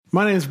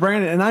My name is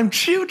Brandon, and I'm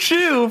Choo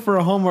Choo for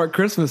Hallmark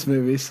Christmas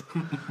movies.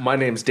 My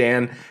name's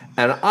Dan,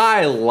 and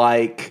I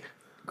like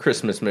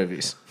Christmas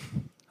movies.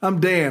 I'm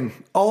Dan,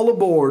 all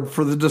aboard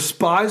for the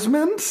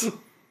despisement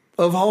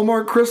of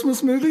Hallmark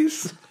Christmas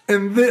movies,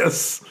 and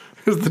this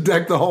is the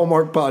Deck the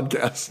Hallmark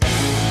podcast.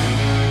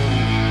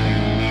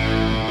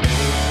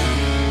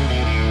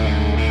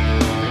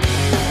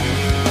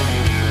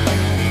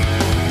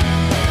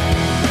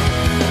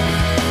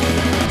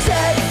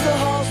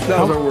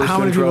 That was our worst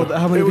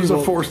intro. It was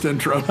a forced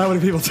intro. How many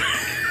people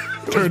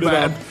turned it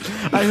on?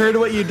 I heard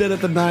what you did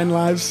at the Nine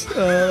Lives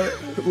A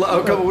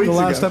couple weeks the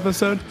last ago.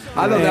 episode.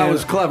 I thought that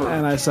was clever.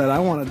 And I said, I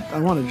want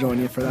to join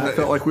you for I that.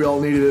 felt like we all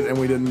needed it, and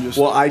we didn't just...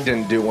 Well, I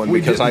didn't do one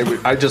because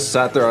didn't. I just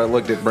sat there, I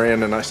looked at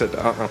Brandon, and I said,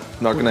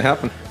 not going to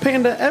happen.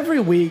 Panda,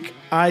 every week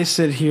I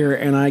sit here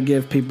and I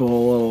give people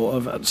a little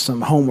of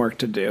some homework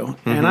to do,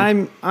 and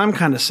I'm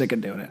kind of sick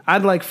of doing it.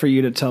 I'd like for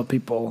you to tell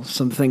people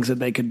some things that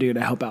they could do to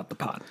help out the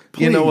pod.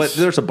 You know what?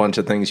 There's a bunch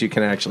of things you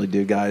can actually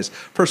do, guys.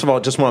 First of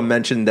all, just want to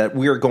mention that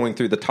we are going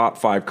through the top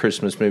 5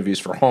 Christmas movies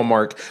for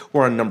Hallmark.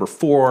 We're on number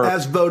 4.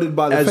 As voted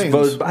by the fans. As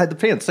voted by the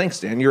fans. Thanks,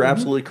 Dan. You're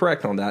absolutely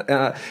correct on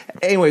that.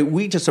 Anyway,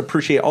 we just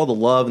appreciate all the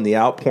love and the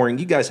outpouring.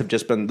 You guys have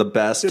just been the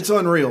best. It's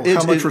unreal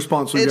how much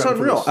response we've gotten. It's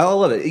unreal. I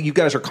love it. You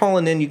guys are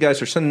calling in. You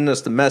guys are sending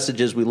us the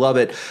messages. We love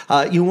it.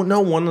 You know,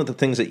 one of the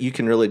things that you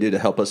can really do to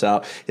help us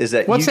out is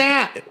that What's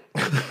that?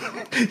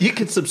 You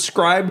can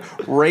subscribe,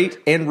 rate,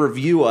 and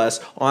review us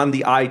on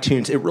the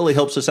iTunes. It really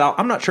helps us out.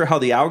 I'm not sure how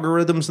the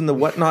algorithms and the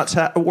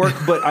whatnots work,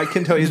 but I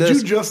can tell you Did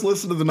this. you just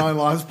listen to the Nine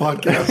Lives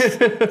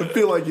podcast? I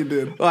feel like you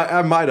did.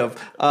 I might have,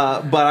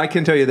 but I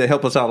can tell you they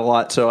help us out a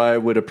lot, so I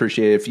would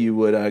appreciate if you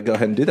would go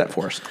ahead and do that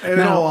for us. And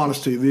in all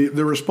honesty,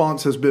 the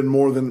response has been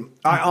more than...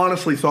 I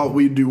honestly thought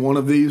we'd do one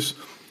of these,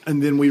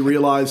 and then we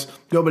realized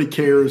nobody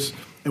cares,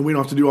 and we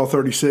don't have to do all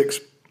 36.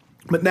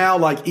 But now,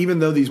 like, even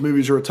though these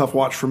movies are a tough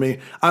watch for me,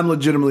 I'm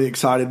legitimately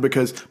excited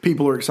because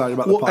people are excited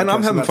about the podcast. And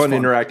I'm having that's fun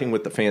interacting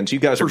with the fans. You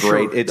guys are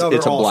great. Sure. It's No, a they're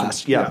awesome.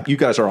 blast. Yeah, you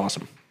guys are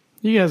awesome.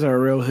 You guys are a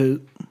real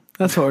hoot.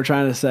 That's what we're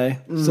trying to say.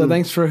 So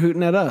thanks for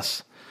hooting at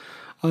us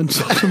on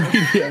social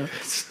media.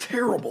 It's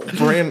terrible.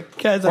 Brand,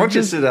 Guys, why don't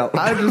you sit out?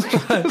 I'm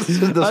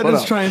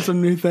just trying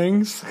some new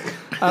things.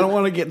 I don't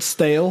want to get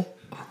stale.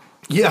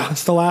 Yeah.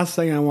 That's the last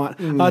thing I want.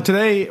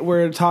 Today,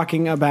 we're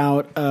talking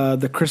about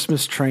The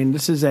Christmas Train.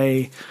 This is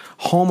a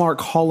Hallmark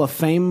Hall of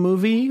Fame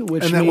movie,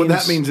 which And means what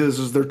that means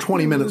is they're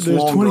 20 minutes there's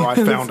longer, 20 I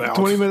found out.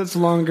 20 minutes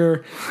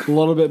longer, a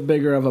little bit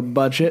bigger of a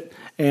budget,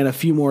 and a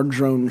few more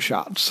drone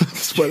shots.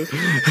 That's what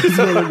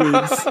it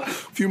means. A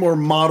few more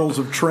models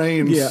of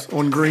trains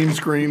on green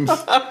screens.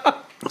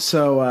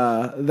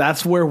 So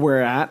that's where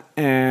we're at,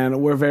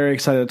 and we're very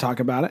excited to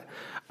talk about it.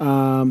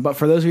 But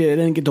for those of you that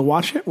didn't get to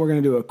watch it, we're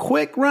going to do a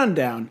quick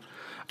rundown.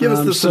 Give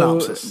us the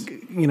synopsis.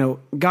 You know,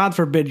 God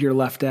forbid you're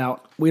left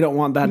out. We don't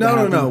want that to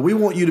happen. No. We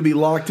want you to be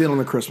locked in on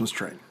the Christmas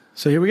train.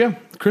 So here we go.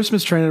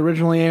 Christmas Train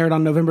originally aired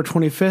on November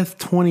 25th,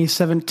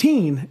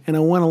 2017, and it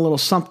went a little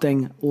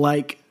something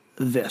like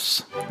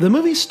this. The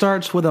movie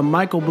starts with a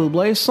Michael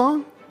Bublé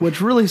song,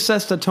 which really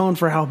sets the tone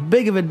for how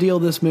big of a deal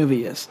this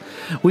movie is.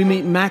 We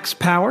meet Max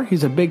Power.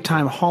 He's a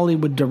big-time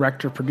Hollywood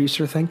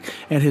director-producer thing,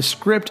 and his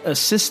script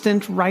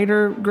assistant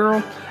writer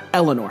girl,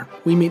 Eleanor.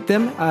 We meet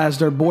them as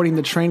they're boarding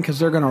the train because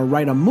they're going to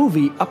write a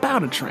movie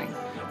about a train.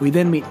 We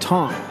then meet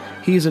Tom.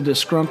 He's a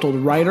disgruntled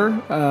writer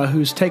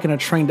who's taken a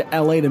train to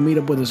L.A. to meet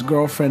up with his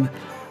girlfriend,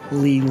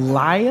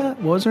 Lilia.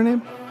 What was her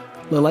name?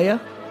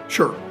 Lilia?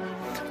 Sure.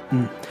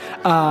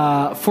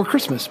 For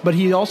Christmas, but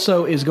he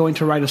also is going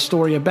to write a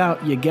story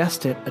about, you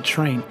guessed it, a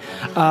train.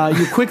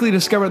 You quickly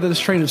discover that this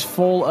train is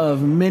full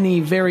of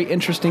many very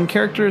interesting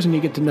characters, and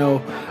you get to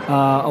know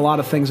a lot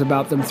of things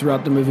about them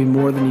throughout the movie,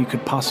 more than you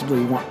could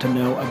possibly want to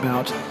know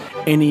about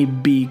any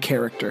B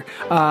character.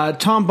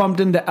 Tom bumped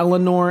into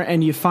Eleanor,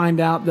 and you find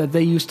out that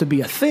they used to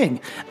be a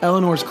thing.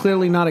 Eleanor's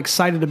clearly not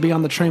excited to be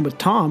on the train with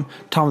Tom.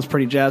 Tom's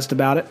pretty jazzed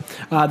about it.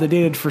 They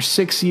dated for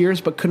 6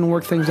 years, but couldn't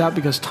work things out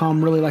because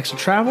Tom really likes to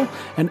travel,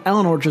 and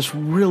Eleanor just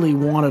really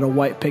wanted a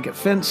white picket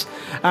fence.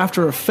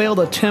 After a failed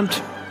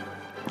attempt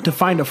to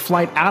find a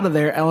flight out of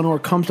there, Eleanor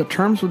comes to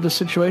terms with the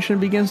situation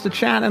and begins to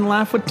chat and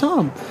laugh with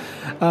Tom.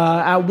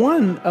 At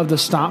one of the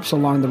stops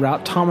along the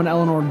route, Tom and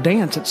Eleanor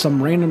dance at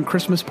some random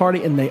Christmas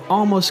party, and they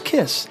almost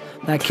kiss.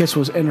 That kiss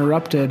was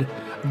interrupted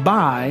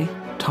by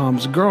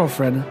Tom's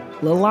girlfriend,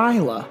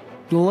 Lilia.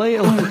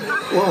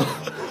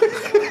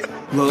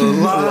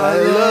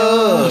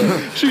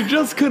 She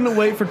just couldn't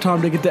wait for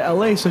Tom to get to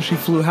L.A., so she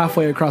flew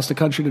halfway across the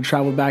country to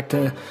travel back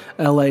to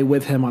L.A.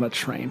 with him on a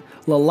train.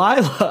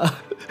 Lilia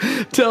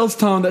tells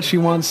Tom that she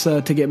wants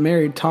to get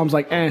married. Tom's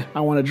like, I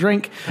want a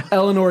drink.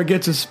 Eleanor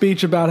gets a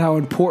speech about how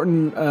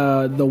important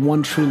the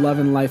one true love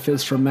in life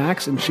is for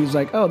Max, and she's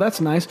like, oh, that's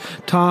nice.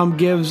 Tom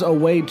gives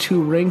away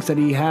 2 rings that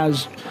he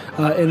has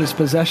in his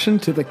possession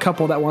to the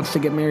couple that wants to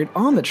get married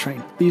on the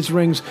train. These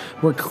rings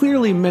were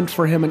clearly meant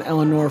for him and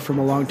Eleanor from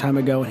a long time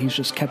ago, and he's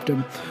just kept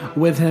them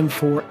with him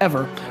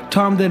forever.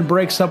 Tom then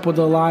breaks up with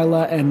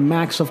Lilia, and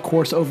Max, of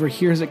course,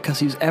 overhears it because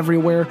he's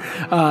everywhere.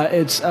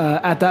 It's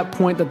at that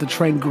point that the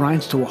train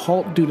grinds to a halt.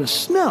 halt due to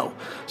snow.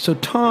 So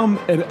Tom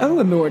and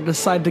Eleanor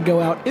decide to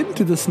go out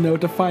into the snow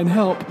to find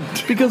help,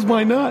 because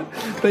why not?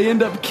 They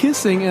end up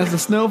kissing as the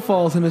snow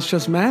falls, and it's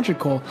just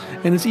magical.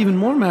 And it's even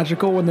more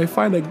magical when they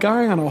find a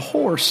guy on a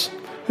horse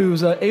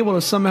who's able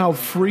to somehow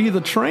free the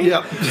train.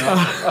 Yep.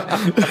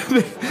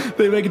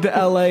 They make it to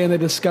L.A. and they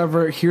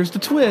discover, here's the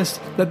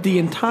twist, that the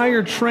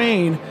entire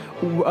train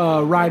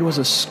ride was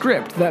a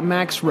script that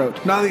Max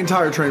wrote. Not the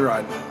entire train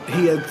ride.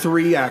 He had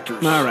 3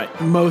 actors. All right,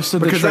 most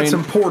of the Because train. that's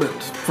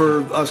important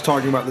for us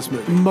talking about this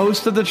movie.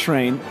 Most of the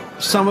train,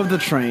 some of the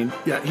train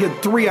Yeah, he had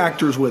 3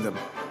 actors with him.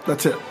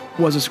 That's it.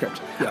 was a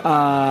script. Yeah.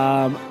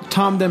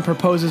 Tom then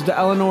proposes to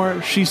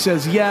Eleanor. She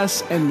says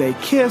yes, and they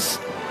kiss.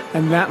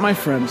 And that, my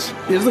friends,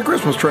 Is the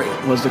Christmas tree.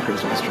 was the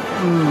Christmas tree.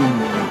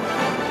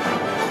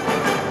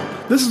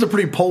 This is a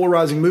pretty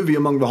polarizing movie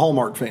among the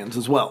Hallmark fans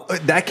as well.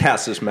 That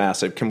cast is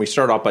massive. Can we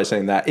start off by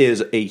saying that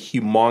is a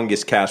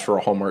humongous cast for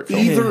a Hallmark film?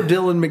 Either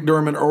Dylan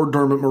McDermott or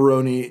Dermot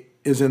Mulroney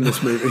is in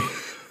this movie.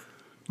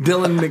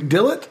 Dylan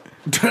McDillett?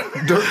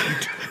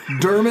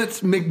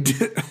 Dermot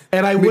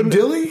And I wouldn't.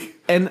 McDilly?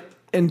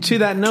 And to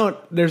that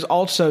note, there's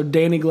also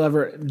Danny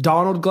Glover.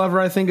 Donald Glover,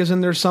 I think, is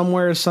in there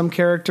somewhere as some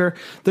character.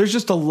 There's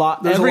just a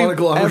lot. There's a lot of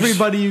Glovers.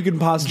 Everybody you can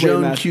possibly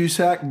Joan imagine.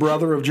 Cusack,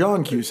 brother of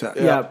John Cusack.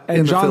 Yeah, in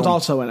and the John's film.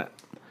 also in it.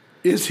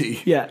 Is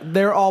he? Yeah,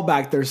 they're all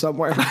back there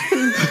somewhere.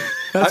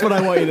 That's what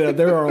I want you to know.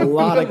 There are a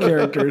lot of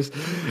characters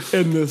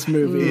in this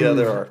movie. Yeah,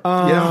 there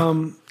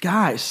are.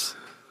 Guys,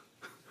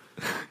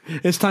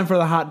 it's time for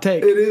the hot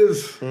take. It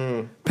is.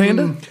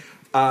 Panda?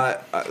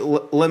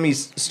 Let me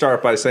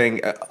start by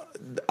saying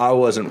I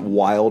wasn't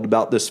wild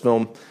about this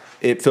film.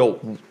 It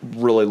felt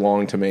really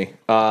long to me.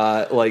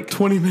 Like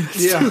 20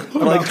 minutes. Yeah,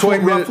 Like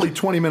 20 minutes- roughly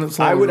 20 minutes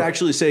long. I would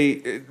actually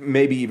say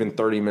maybe even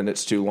 30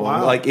 minutes too long.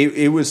 Wow. Like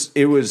it was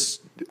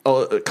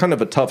kind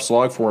of a tough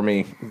slog for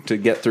me to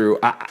get through.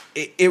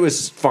 It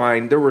was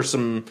fine. There were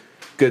some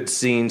good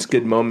scenes,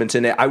 good moments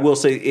in it. I will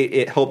say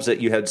it helps that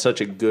you had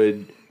such a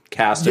good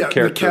cast Yeah, of the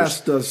characters.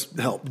 cast does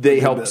help. They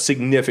a help bit.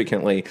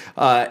 significantly.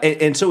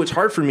 And so it's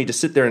hard for me to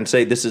sit there and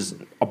say this is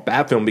a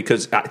bad film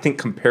because I think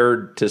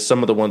compared to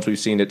some of the ones we've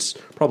seen, it's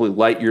probably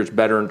light years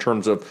better in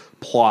terms of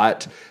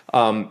plot.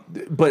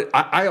 But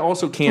I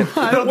also can't.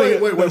 I don't Wait,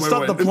 think wait, wait, it's wait, not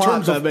wait. the In plot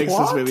terms that of makes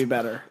plot? this movie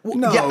better.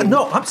 No. Yeah,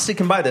 no, I'm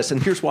sticking by this,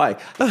 and here's why.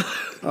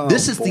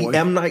 This is boy. the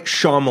M. Night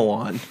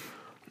Shyamalan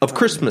of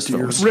Christmas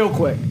films. Real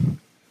quick,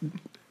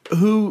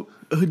 who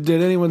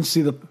did anyone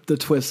see the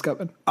twist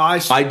coming?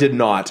 I did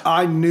not.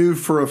 I knew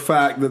for a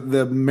fact that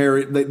the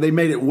married they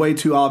made it way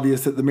too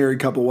obvious that the married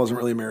couple wasn't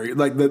really married.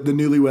 Like the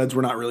newlyweds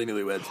were not really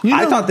newlyweds.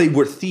 I thought they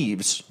were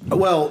thieves.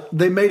 Well,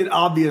 they made it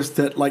obvious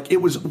that like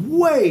it was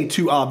way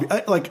too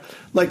obvious. Like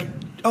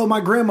oh, my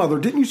grandmother.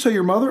 Didn't you say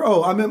your mother?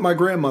 Oh, I meant my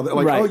grandmother.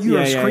 Like Right. oh, you're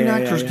Yeah, a yeah, Screen yeah,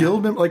 Actors yeah.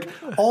 Guild member. Like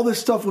all this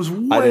stuff was I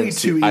way didn't too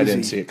see. easy. I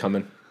didn't see it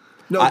coming.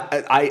 No,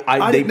 They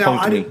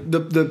punked me.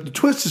 The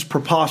twist is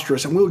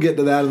preposterous, and we'll get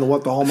to that in the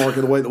what the Hallmark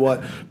and the wait the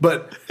what.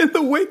 But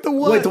The wait, the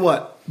what? wait the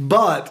what?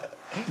 But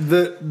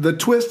the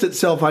twist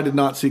itself, I did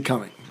not see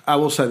coming. I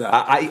will say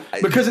that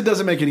because it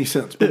doesn't make any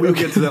sense. But we'll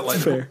get to that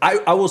later. Fair.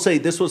 I will say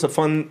this was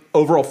a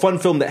overall fun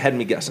film that had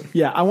me guessing.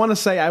 Yeah, I want to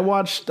say I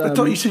watched. I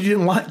thought you said you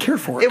didn't care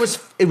for it.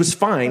 It was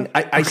fine.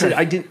 I said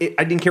I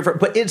didn't care for it,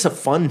 but it's a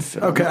fun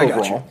film. Okay, I got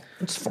overall. you.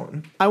 It's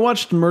fun. I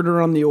watched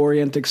Murder on the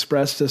Orient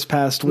Express this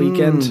past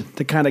weekend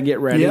to kind of get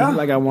ready. Yeah?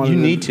 Like I wanted. You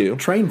need to.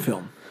 train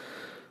film.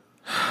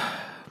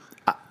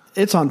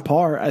 It's on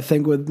par, I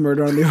think, with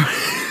Murder on the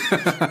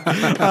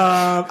Orient.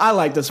 I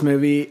like this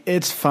movie.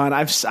 It's fun.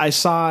 I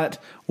saw it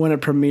when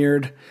it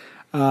premiered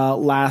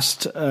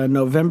last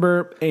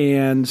November,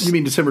 and You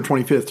mean December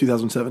 25th,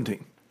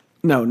 2017?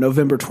 no,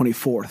 November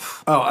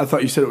 24th. Oh, I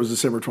thought you said it was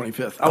December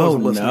 25th. I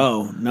wasn't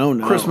listening.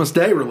 no. Christmas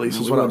Day release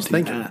is We what I won't was do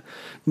thinking. that.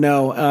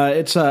 No,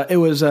 it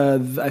was.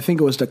 I think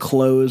it was the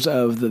close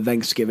of the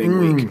Thanksgiving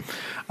week.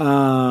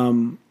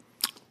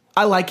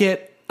 I like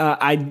it.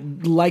 I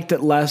liked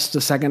it less the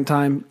second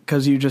time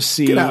because you just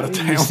see Get out of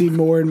town. you see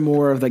more and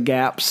more of the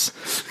gaps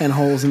and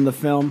holes in the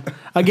film.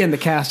 Again, the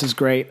cast is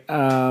great.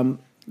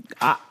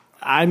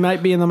 I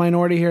might be in the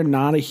minority here.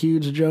 Not a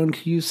huge Joan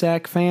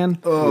Cusack fan.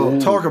 Oh,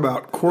 talk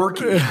about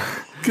quirky.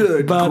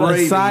 Good But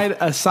gravy. I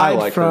aside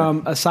like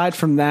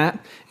from that,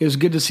 it was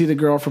good to see the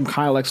girl from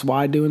Kyle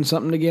XY doing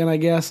something again, I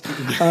guess.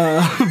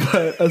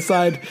 But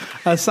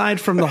aside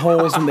from the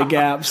holes and the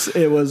gaps,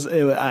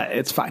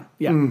 it's fine.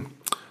 Yeah.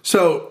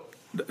 So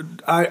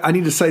I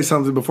need to say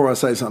something before I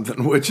say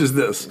something, which is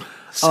this.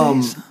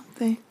 Say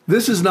something.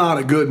 This is not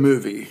a good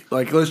movie.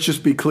 Like, let's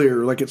just be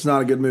clear. Like, it's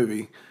not a good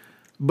movie.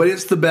 But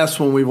it's the best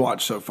one we've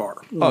watched so far.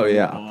 Oh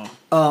yeah.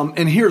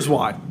 And here's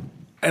why.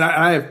 And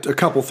I have a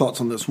couple thoughts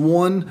on this.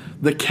 One,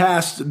 the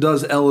cast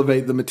does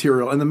elevate the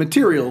material. And the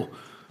material,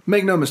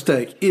 make no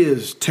mistake,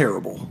 is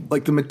terrible.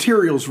 Like, the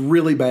material's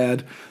really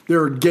bad. There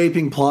are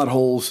gaping plot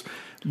holes.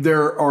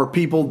 There are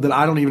people that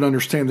I don't even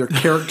understand their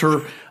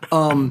character.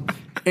 And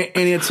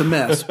it's a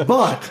mess.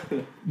 But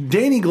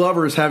Danny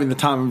Glover is having the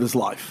time of his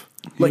life.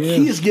 Like,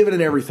 he is giving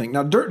it everything.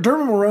 Now, Dermot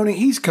Mulroney,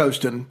 he's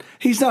coasting.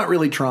 He's not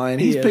really trying.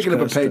 He's picking up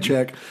a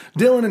paycheck.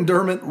 Dylan and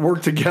Dermot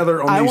work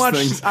together on these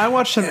things. I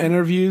watched some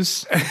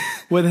interviews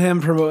with him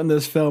promoting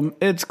this film.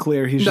 It's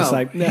clear he's just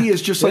like, he is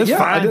just like,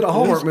 I did a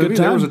Hallmark movie.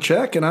 There was a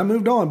check, and I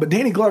moved on. But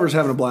Danny Glover's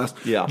having a blast.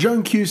 Yeah.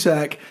 Joan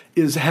Cusack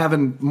is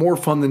having more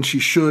fun than she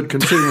should,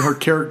 considering her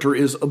character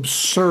is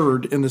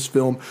absurd in this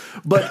film.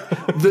 But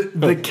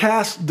the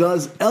cast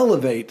does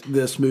elevate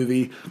this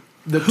movie.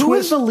 Who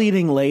is the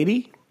leading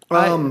lady?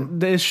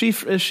 Is she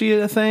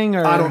a thing?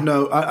 Or? I don't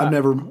know. I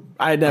never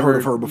heard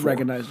of her before.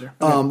 Recognized her.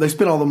 They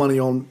spent all the money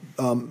on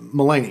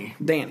Mulaney.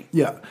 Danny.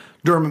 Yeah.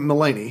 Dermot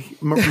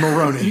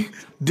Mulroney.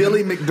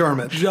 Dilly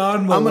McDermott.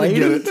 John Mulaney. I'm going to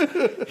get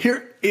it.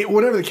 Here,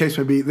 whatever the case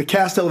may be, the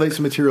cast elevates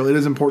the material. It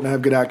is important to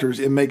have good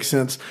actors. It makes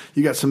sense.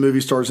 You got some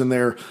movie stars in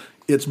there.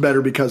 It's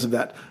better because of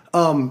that.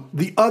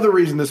 The other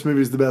reason this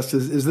movie is the best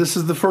is this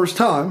is the first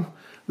time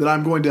that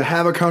I'm going to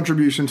have a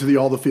contribution to the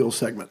All the Feels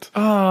segment.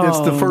 Oh. It's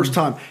the first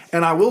time.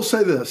 And I will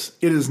say this,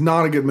 it is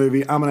not a good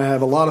movie. I'm going to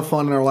have a lot of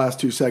fun in our last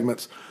two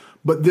segments.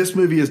 But this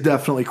movie is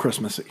definitely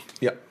Christmassy.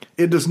 Yep.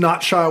 It does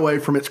not shy away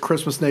from its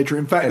Christmas nature.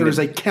 In fact, there is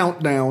a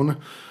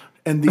countdown,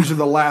 and these are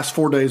the last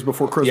 4 days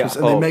before Christmas,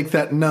 and they make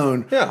that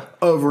known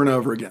over and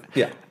over again.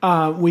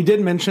 Yeah. We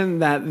did mention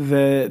that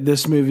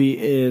this movie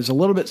is a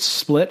little bit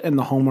split in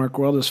the Hallmark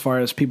world as far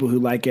as people who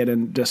like it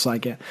and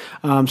dislike it.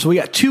 So we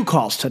got two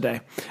calls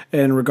today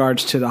in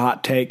regards to the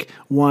hot take.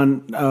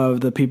 One of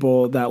the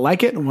people that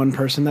like it and one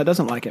person that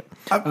doesn't like it.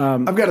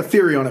 I've got a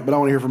theory on it, but I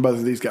want to hear from both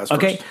of these guys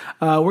first. Okay.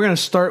 We're going to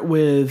start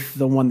with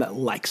the one that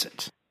likes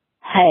it.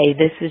 Hey,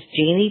 this is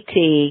Jeannie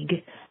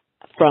Teague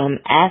from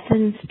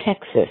Athens,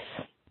 Texas.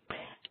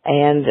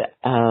 And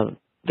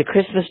the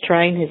Christmas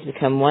Train has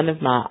become one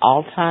of my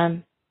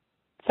all-time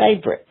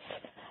favorites.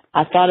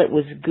 I thought it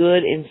was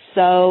good in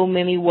so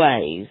many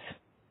ways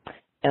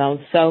and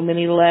on so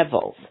many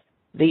levels.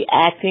 The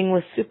acting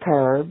was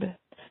superb.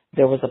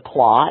 There was a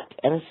plot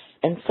and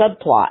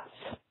subplots,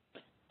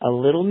 a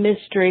little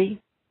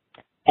mystery,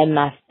 and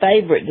my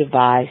favorite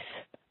device,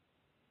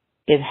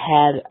 it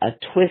had a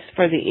twist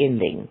for the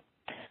ending.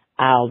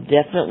 I'll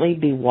definitely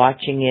be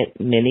watching it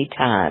many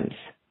times.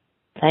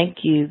 Thank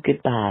you.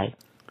 Goodbye.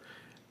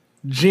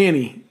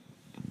 Jenny.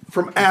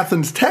 From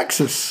Athens,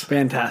 Texas.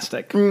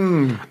 Fantastic.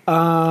 Yeah,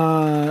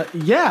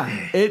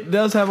 it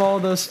does have all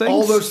those things.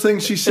 All those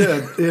things she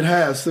said. It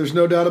has. There's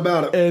no doubt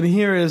about it. And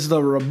here is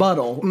the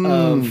rebuttal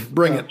of...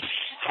 Bring it.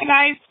 Hi,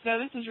 guys. So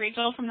this is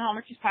Rachel from the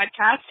Hallmark News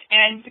Podcast.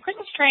 And The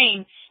Christmas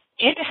Train,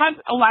 it has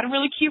a lot of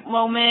really cute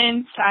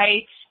moments.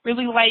 I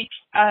really like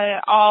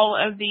all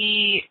of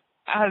the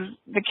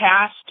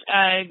cast.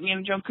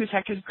 Joan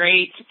Cusack is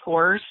great, of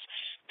course.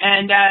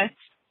 And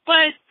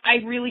but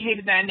I really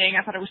hated the ending.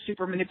 I thought it was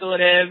super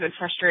manipulative and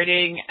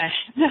frustrating.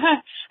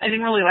 I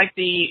didn't really like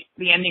the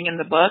ending in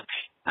the book.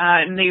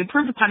 And they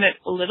improved upon it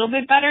a little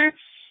bit better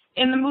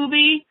in the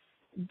movie.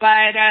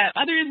 But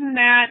other than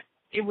that,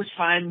 it was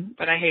fun,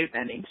 but I hated the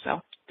ending.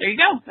 So there you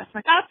go. That's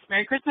my thoughts.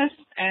 Merry Christmas,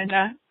 and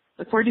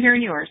look forward to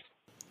hearing yours.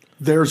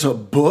 There's a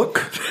book?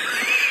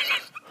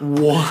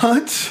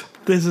 What?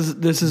 This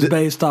is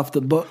based off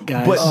the book,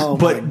 guys.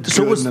 But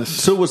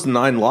so was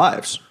 9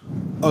 Lives.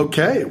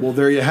 Okay, well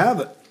there you have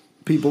it.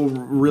 People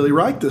really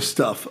write this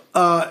stuff.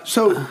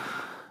 So I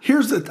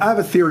have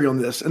a theory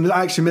on this, and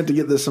I actually meant to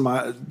get this in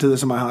my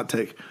hot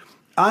take.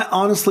 I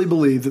honestly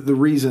believe that the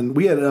reason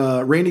we had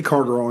Randy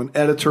Carter on,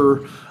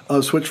 editor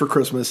of Switch for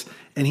Christmas,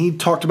 and he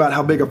talked about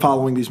how big a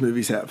following these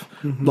movies have.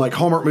 Mm-hmm. Like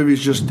Hallmark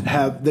movies just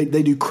have they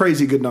do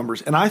crazy good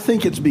numbers, and I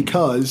think it's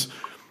because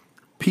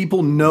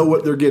people know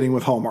what they're getting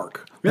with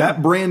Hallmark. Yeah.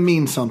 That brand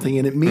means something,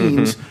 and it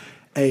means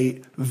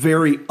a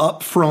very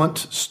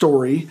upfront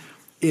story.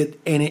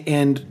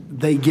 And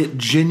they get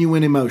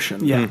genuine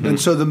emotion. Yeah. Mm-hmm. And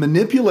so the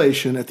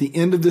manipulation at the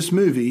end of this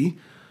movie,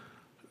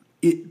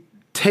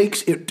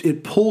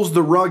 it pulls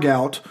the rug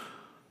out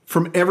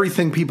from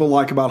everything people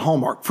like about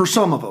Hallmark. For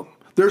some of them,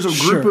 there's a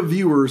group of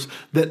viewers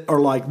that are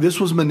like, this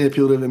was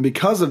manipulative, and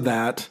because of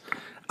that,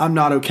 I'm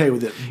not okay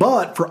with it.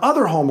 But for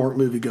other Hallmark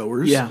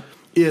moviegoers,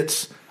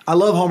 it's, I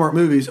love Hallmark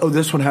movies. Oh,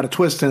 this one had a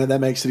twist in it that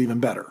makes it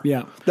even better.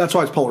 Yeah, that's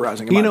why it's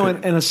polarizing.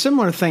 And a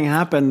similar thing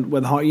happened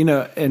with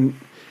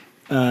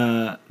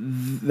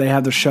they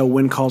have the show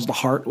When Calls the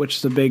Heart, which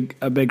is a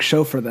big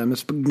show for them.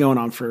 It's been going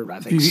on for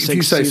I think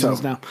 6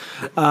 seasons now.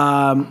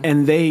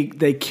 And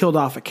they killed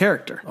off a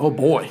character. Oh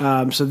boy!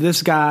 So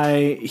this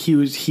guy,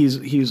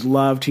 he's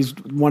loved. He's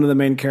one of the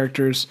main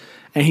characters,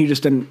 and he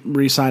just didn't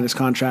re-sign his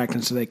contract,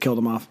 and so they killed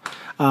him off.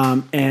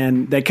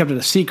 And they kept it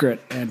a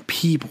secret, and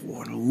people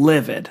were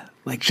livid.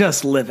 Like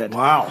just livid.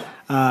 Wow.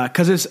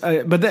 Because it's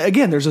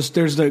again, there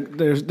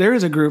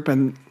is a group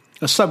and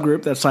a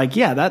subgroup that's like,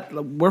 that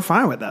we're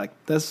fine with that.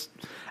 Like, this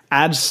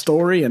adds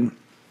story and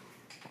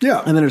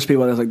then there's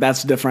people that's like,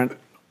 that's different,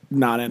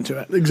 not into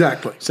it.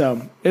 Exactly.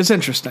 So it's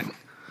interesting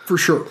for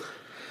sure.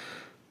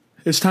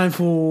 It's time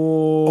for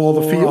all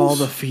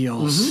the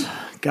feels.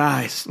 Mm-hmm.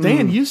 Guys,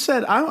 Dan, you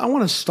said I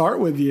want to start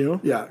with you.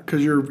 Yeah,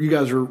 because you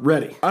guys are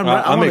ready.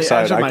 I'm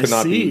excited. I could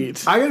not be.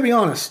 I got to be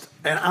honest,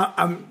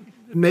 and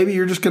Maybe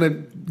you're just going to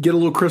get a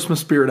little Christmas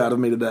spirit out of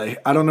me today.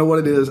 I don't know what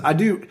it is. I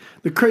do.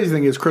 The crazy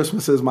thing is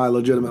Christmas is my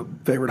legitimate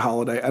favorite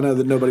holiday. I know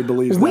that nobody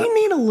believes We that.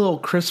 need a little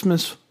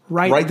Christmas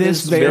Right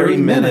this very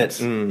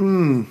minute. Need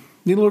a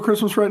little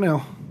Christmas right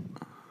now.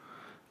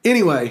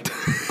 Anyway,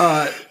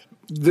 all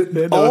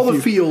the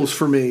feels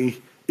for me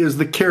is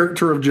the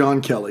character of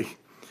John Kelly.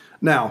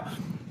 Now,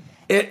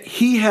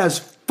 he has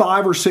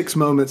 5 or 6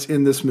 moments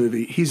in this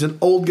movie. He's an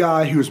old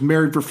guy who was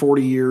married for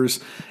 40 years,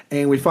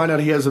 and we find out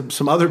he has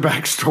some other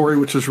backstory,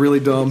 which is really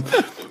dumb.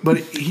 But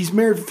he's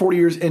married for 40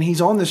 years, and he's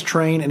on this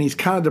train, and he's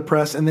kind of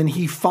depressed, and then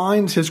he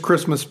finds his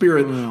Christmas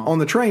spirit on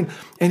the train,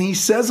 and he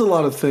says a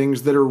lot of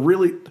things that are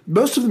really –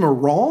 most of them are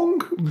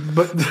wrong,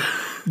 but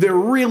they're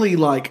really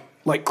like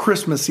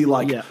Christmassy,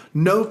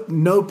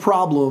 no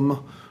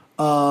problem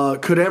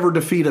could ever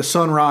defeat a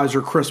sunrise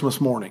or Christmas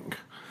morning.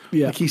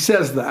 Yeah. Like he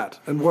says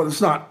that, and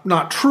it's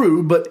not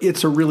true, but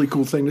it's a really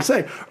cool thing to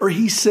say. Or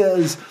he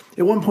says,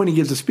 at one point he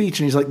gives a speech,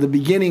 and he's like, the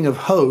beginning of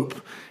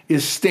hope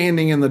is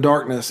standing in the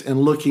darkness and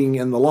looking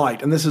in the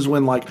light. And this is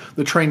when like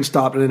the train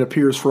stopped, and it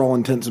appears for all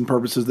intents and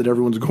purposes that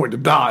everyone's going to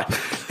die.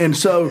 And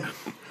so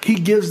he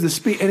gives the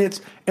speech,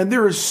 and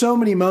there are so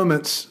many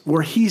moments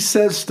where he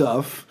says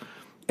stuff,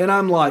 and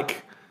I'm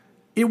like,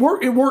 it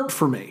worked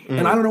for me,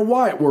 and I don't know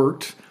why it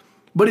worked,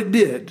 but it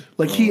did.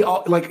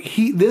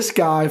 This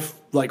guy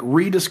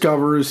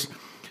rediscovers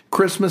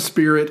Christmas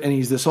spirit, and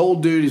he's this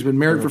old dude. He's been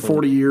married for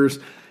 40 years,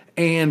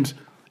 and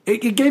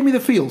it gave me the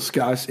feels,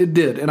 guys. It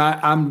did, and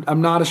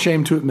I'm not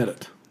ashamed to admit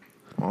it.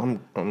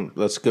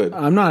 That's good.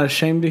 I'm not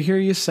ashamed to hear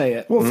you say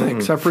it. Well,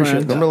 thanks. I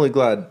appreciate that. I'm really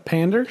glad.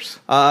 Panders?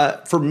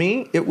 For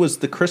me, it was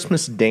the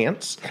Christmas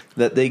dance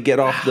that they get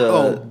off the.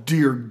 Oh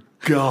dear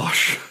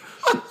gosh.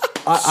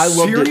 I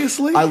loved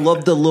Seriously? it. I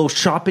loved the little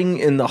shopping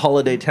in the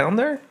holiday town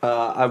there.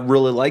 I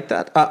really like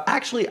that.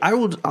 Actually,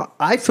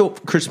 I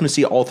felt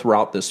Christmassy all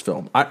throughout this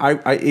film.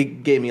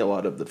 It gave me a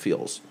lot of the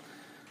feels.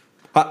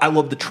 I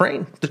love the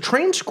train. The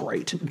train's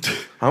great. Who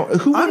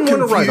wouldn't want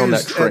to ride on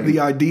that train? At the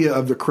idea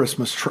of the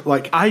Christmas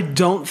train. I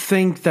don't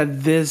think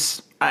that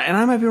this, and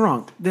I might be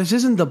wrong, this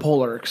isn't the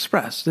Polar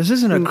Express. This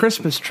isn't a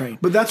Christmas train.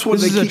 But that's what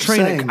this they is keep a train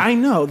saying. I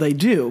know they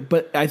do,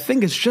 but I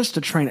think it's just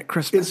a train at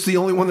Christmas. It's the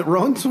only one that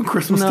runs on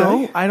Christmas Day?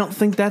 No, I don't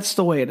think that's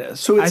the way it is.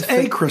 So it's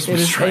a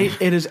Christmas train.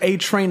 It is a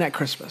train at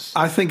Christmas.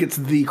 I think it's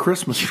the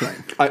Christmas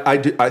train.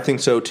 I think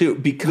so too,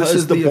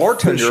 because the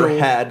bartender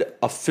had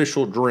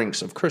official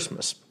drinks of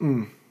Christmas.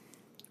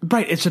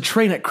 Right, it's a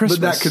train at Christmas.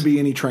 But that could be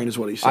any train is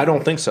what he said. I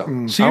don't think so.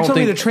 So you're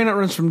telling me the train that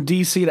runs from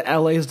D.C. to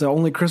L.A. is the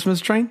only Christmas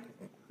train?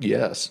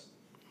 Yes.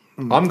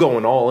 I'm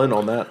going all in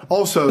on that.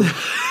 Also,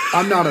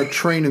 I'm not a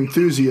train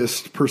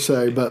enthusiast per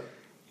se, but...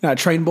 Not a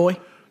train boy?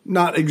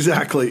 Not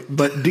exactly,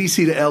 but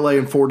D.C. to L.A.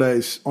 in 4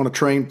 days on a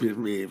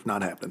train,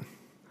 not happening.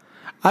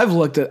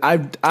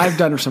 I've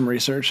done some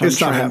research on It's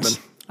not trains.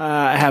 happening.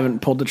 I haven't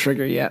pulled the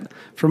trigger yet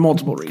for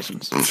multiple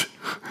reasons.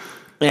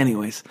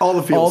 Anyways, all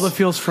the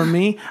feels for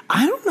me.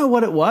 I don't know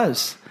what it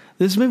was.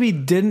 This movie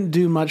didn't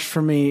do much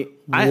for me.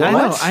 I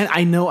know.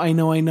 I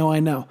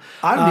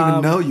don't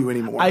even know you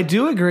anymore. I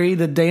do agree.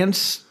 The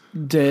dance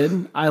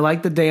did. I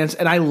like the dance,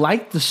 and I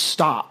like the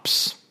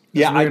stops.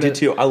 Yeah, I did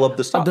too. I love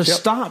the stops. The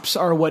stops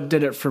are what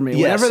did it for me.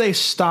 Yes. Whenever they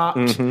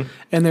stopped and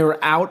they were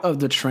out of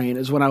the train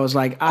is when I was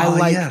like,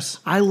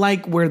 I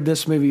like where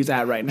this movie is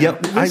at right now.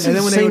 Yep. And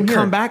then when they would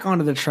come back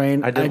onto the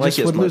train, I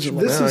just would lose it.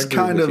 This is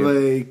kind of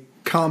a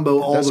combo,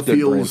 all the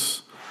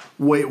feels,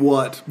 wait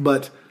what,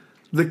 but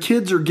the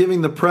kids are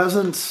giving the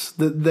presents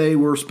that they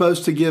were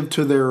supposed to give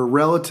to their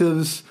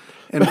relatives,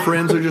 and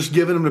friends are just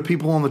giving them to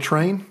people on the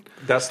train.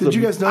 Did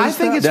you guys notice I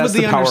think that? it's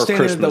with the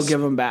understanding that they'll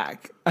give them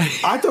back. I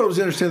thought it was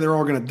the understanding they're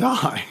all going to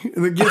die,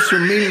 and the gifts are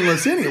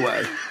meaningless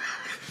anyway.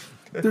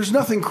 There's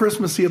nothing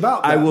Christmassy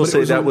about that. I will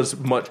say that was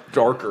much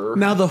darker.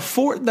 Now, the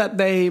fort that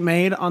they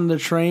made on the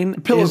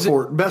train... Pillow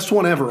fort. Best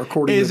one ever,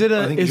 according to... Is it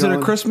a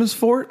Christmas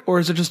fort, or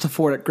is it just a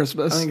fort at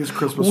Christmas? I think it's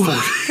Christmas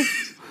fort.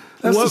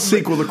 That's the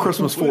sequel to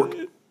Christmas Fort.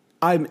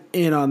 I'm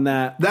in on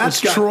that.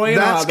 That's got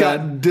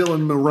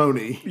Dylan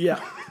Mulroney. Yeah.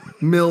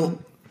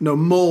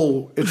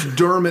 Mole. It's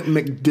Dermot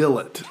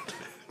McDillett.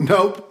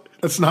 Nope,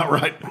 that's not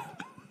right.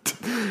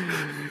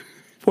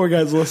 Poor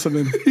guy's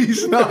listening.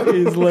 He's not.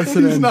 He's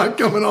listening. He's not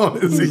coming on,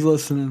 is he? He's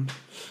listening.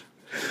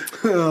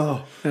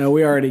 Oh. Yeah,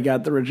 we already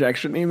got the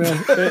rejection email.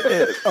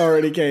 It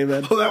already came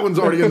in. Oh, that one's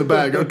already in the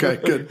bag. Okay,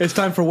 good. It's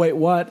time for Wait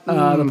What,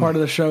 the part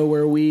of the show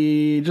where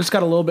we just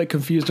got a little bit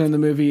confused during the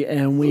movie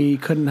and we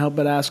couldn't help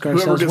but ask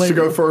ourselves. Whoever gets to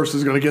go first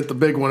is going to get the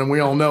big one, and we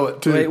all know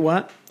it, too. Wait,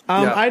 what?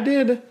 I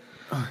did,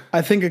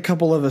 I think, a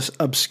couple of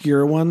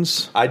obscure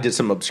ones. I did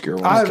some obscure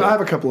ones. I have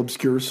a couple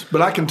obscures,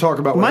 but I can talk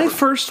about My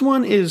first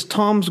one is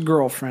Tom's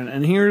girlfriend,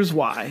 and here's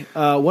why.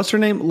 What's her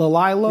name?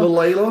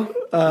 Layla?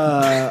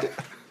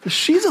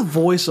 She's a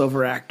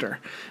voiceover actor.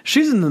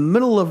 She's in the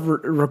middle of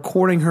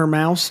recording her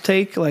mouse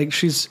take. Like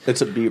she's... It's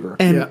a beaver.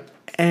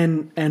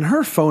 And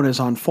her phone is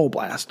on full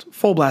blast.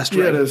 Full blast.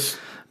 Yeah, it is.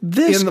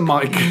 In the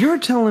mic. You're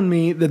telling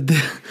me that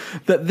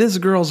that this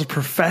girl's a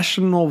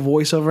professional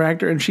voiceover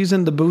actor and she's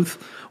in the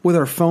booth with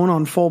her phone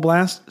on full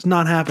blast? It's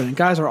not happening.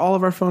 Guys, are all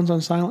of our phones on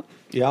silent?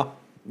 Yeah.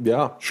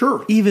 Yeah.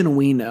 Sure. Even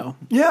we know.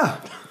 Yeah.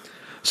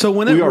 So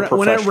when We it are rang,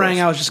 professionals.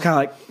 I was just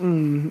kind of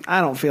like,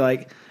 I don't feel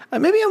like.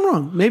 Maybe I'm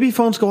wrong. Maybe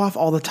phones go off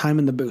all the time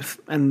in the booth,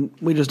 and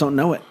we just don't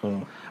know it.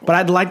 But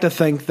I'd like to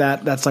think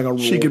that that's like a rule.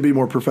 She could be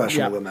more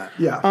professional Yeah. than that.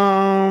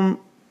 Yeah.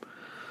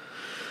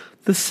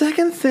 The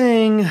second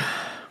thing,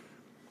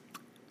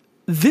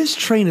 this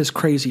train is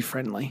crazy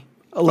friendly.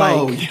 Like,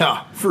 oh,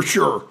 yeah, for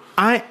sure.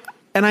 I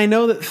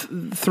know that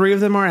three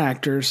of them are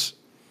actors,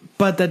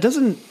 but that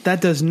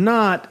does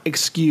not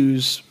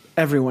excuse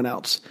everyone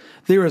else.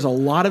 There is a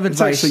lot of It's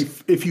advice.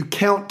 actually, if you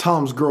count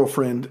Tom's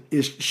girlfriend,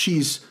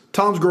 she's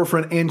Tom's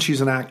girlfriend and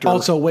she's an actor.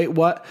 Also, wait,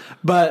 what?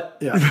 But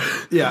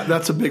yeah,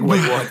 that's a big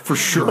wait what for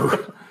sure.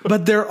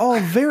 But they're all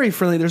very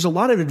friendly. There's a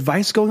lot of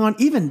advice going on.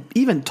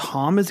 Even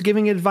Tom is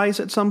giving advice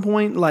at some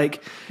point.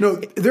 Like, No,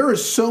 there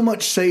is so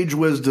much sage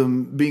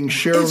wisdom being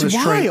shared on It's this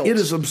train. wild. It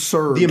is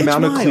absurd. The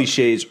amount of wild.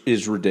 cliches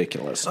is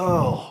ridiculous.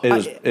 Oh,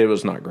 it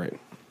was not great.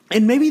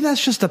 and maybe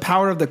that's just the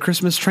power of the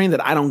Christmas train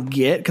that I don't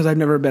get because I've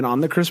never been on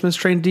the Christmas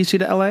train DC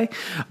to LA.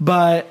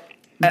 But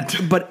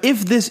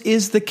if this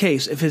is the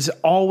case, if it's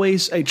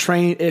always a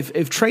train,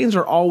 if trains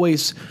are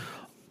always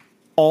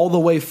all the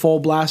way full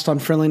blast on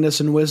friendliness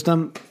and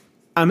wisdom,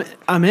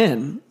 I'm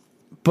in.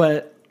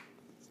 But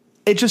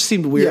it just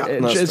seemed weird. Yeah,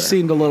 it that's just fair.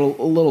 seemed a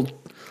little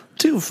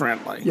too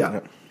friendly. Yeah.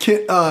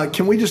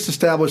 Can we just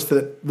establish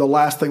that the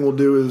last thing we'll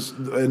do is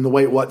in the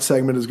wait what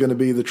segment is going to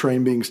be the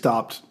train being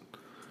stopped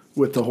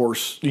with the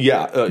horse?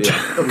 Yeah, we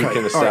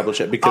can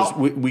establish it because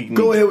we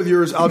Go ahead with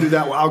yours. I'll do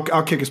that one.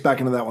 I'll kick us back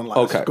into that one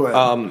last. Okay. Go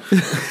ahead.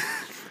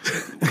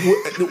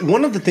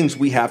 One of the things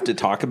we have to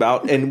talk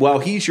about, and while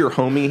he's your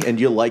homie and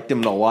you liked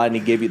him a lot and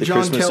he gave you the John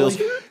Christmas Kelly?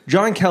 deals,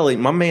 John Kelly,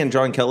 my man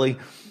John Kelly,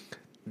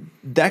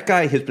 that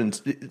guy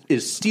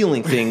is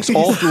stealing things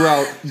all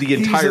throughout the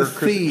entire. a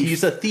thief.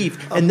 He's a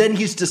thief, and then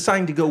he's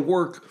deciding to go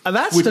work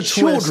That's with the twist.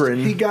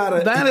 children. He got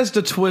it. That is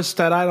the twist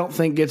that I don't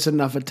think gets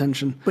enough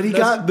attention. But he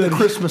got the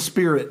Christmas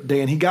spirit,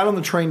 Dan. He got on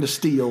the train to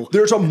steal.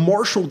 There's a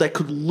marshal that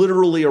could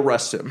literally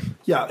arrest him.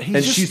 Yeah, he's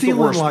And just she's the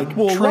stealing worst. like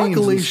Well, trains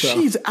luckily and stuff.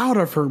 she's out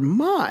of her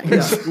mind.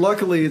 Yeah,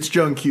 luckily it's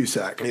Joan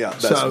Cusack. Yeah,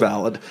 that's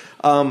valid.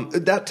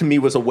 That to me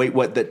was a wait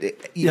what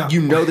that Yeah.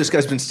 you know this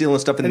guy's been stealing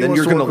stuff, and And he then wants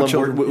you're to going to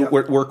work with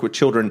children. work with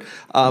children.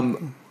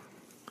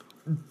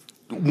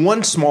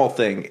 One small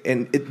thing,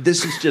 and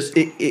this is just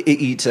it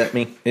eats at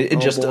me. It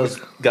just boy. does,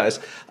 guys.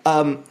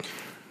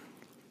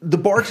 The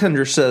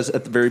bartender says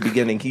at the very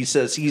beginning, he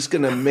says he's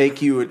going to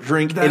make you a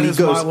drink, That and he is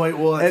goes, my wait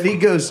what. and he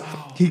goes.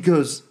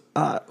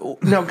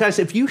 Now, guys,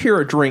 if you hear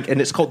a drink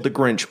and it's called the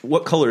Grinch,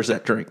 what color is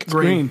that drink?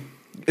 Green.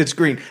 It's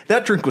green.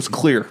 That drink was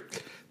clear.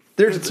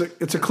 It's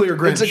a clear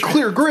Grinch. It's a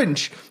clear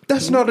Grinch.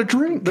 That's not a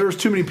drink. There was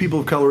too many people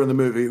of color in the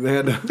movie. They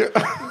had to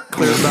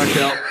clear it back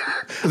out.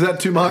 Is that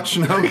too much?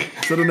 No?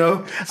 Is that a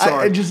no?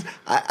 Sorry.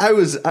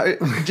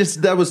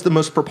 That was the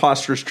most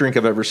preposterous drink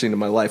I've ever seen in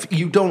my life.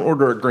 You don't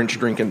order a Grinch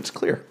drink and it's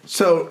clear.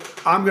 So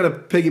I'm going to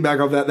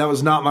piggyback off that. That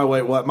was not my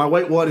wait what. My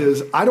wait what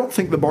is I don't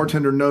think the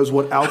bartender knows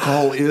what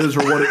alcohol is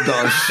or what it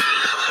does.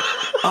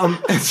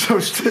 And so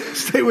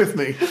stay with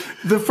me.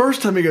 The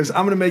first time he goes,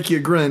 I'm going to make you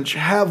a Grinch,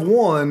 have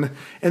one,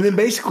 and then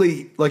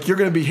basically, like, you're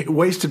going to be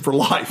wasted for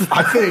life,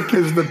 I think,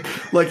 is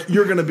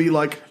you're going to be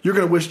like, you're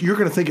going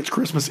to think it's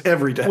Christmas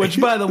every day.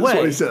 Which, by the That's way,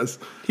 what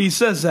he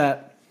says.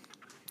 that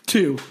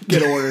to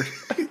get ordered.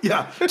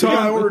 Yeah.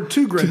 I ordered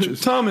 2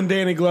 Grinches. Tom and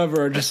Danny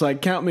Glover are just like,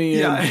 count me in.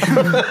 Yeah.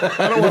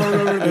 I don't want to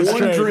remember this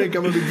One train. drink,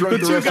 I'm going to be drunk The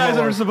the two rest of guys my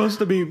that are life. supposed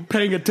to be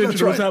paying attention That's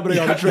to what's right. happening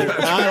on the train.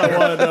 I don't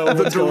want to know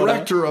The what's going on.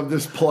 director of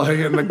this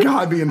play and the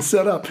guy being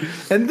set up.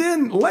 And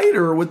then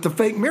later with the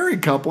fake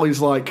married couple, he's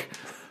like,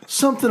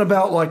 something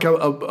about like a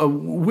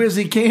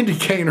whizzy candy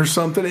cane or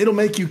something. It'll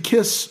make you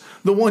kiss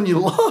the one you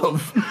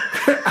love.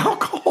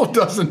 Alcohol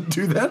doesn't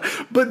do that.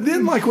 But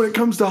then, like, when it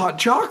comes to hot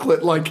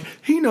chocolate, like,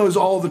 he knows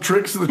all the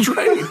tricks of the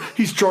trade.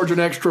 He's charging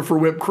extra for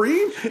whipped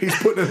cream. He's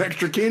putting an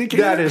extra candy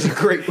cane. That is a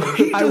great.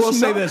 He I will does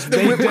say not- this.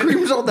 The whipped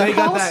cream's on the they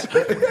got house.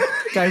 that.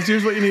 Guys,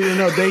 here's what you need to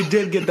know. They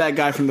did get that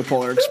guy from the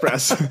Polar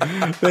Express.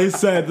 They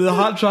said, the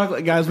hot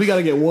chocolate guys, we got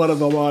to get one of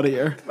them out of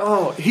here.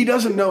 Oh, he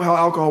doesn't know how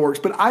alcohol works,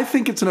 but I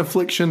think it's an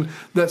affliction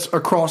that's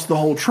across the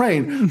whole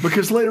train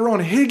because later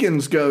on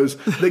Higgins goes,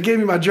 they gave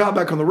me my job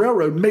back on the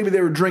railroad. Maybe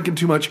they were drinking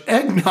too much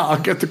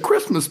eggnog at the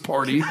Christmas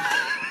party.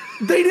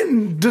 They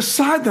didn't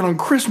decide that on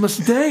Christmas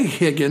Day,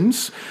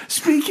 Higgins.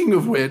 Speaking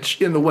of which,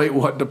 in the wait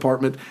what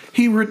department,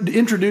 he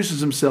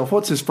introduces himself.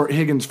 What's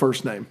Higgins'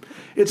 first name?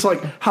 It's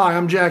like, hi,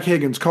 I'm Jack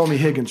Higgins. Call me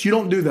Higgins. You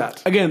don't do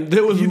that. Again,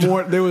 there was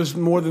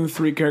more than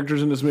 3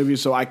 characters in this movie,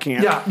 so I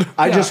can't. Yeah.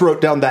 I just wrote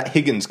down that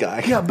Higgins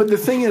guy. Yeah, but the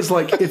thing is,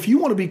 like, if you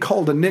want to be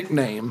called a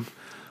nickname,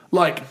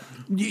 like,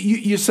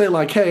 you say,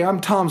 like, hey,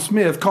 I'm Tom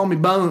Smith, call me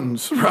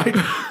Bones, right?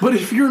 But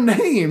if your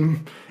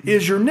name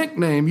is your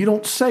nickname, you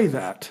don't say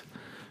that.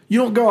 You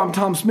don't go, I'm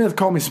Tom Smith,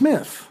 call me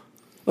Smith.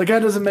 Like,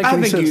 that doesn't make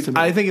any sense to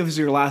me. I think if it's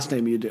your last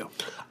name, you do.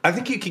 I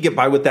think you could get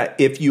by with that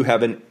if you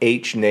have an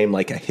H name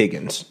like a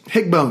Higgins.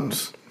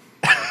 Higbones.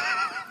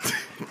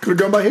 Could have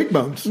gone by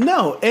Higbones.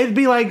 No, it'd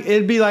be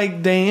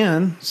like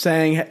Dan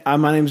saying,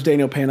 "My name's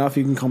Daniel Panoff.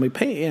 You can call me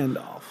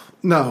Panoff."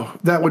 No,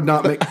 that would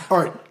not make. All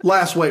right,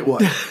 last wait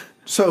what?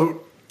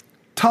 So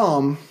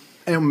Tom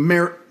and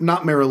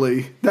not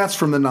Marilee. That's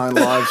from the 9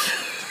 Lives.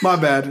 My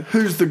bad.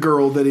 Who's the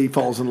girl that he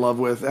falls in love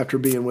with after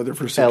being with her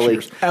for 6 Ellie.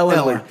 years?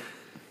 Ellie.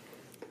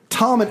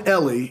 Tom and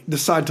Ellie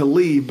decide to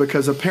leave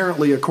because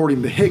apparently,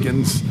 according to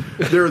Higgins,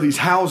 there are these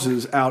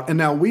houses out, and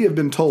now we have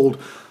been told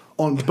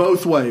on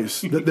both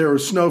ways that there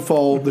is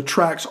snowfall. The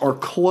tracks are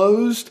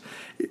closed.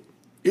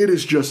 It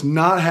is just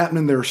not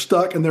happening. They're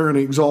stuck, and they're going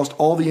to exhaust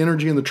all the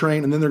energy in the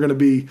train, and then they're going to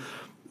be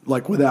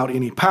like without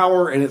any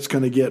power, and it's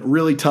going to get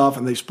really tough.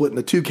 And they split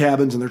into 2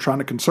 cabins, and they're trying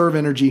to conserve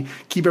energy,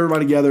 keep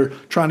everybody together,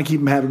 trying to keep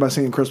them happy by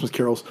singing Christmas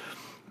carols.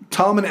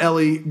 Tom and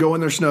Ellie go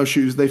in their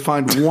snowshoes. They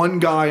find one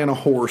guy and a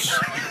horse.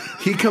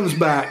 He comes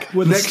back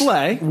with a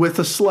sleigh. With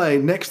a sleigh.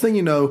 Next thing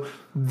you know,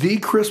 the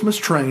Christmas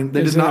train,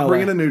 they did not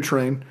bring in a new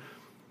train,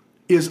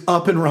 is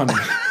up and running.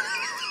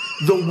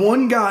 The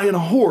one guy and a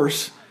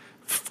horse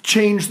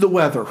changed the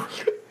weather.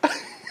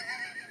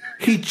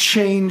 He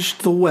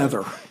changed the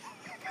weather.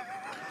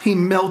 He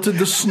melted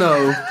the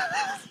snow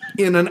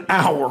in an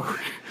hour.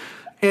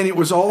 And it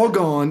was all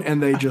gone,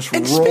 and they just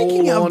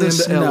roll on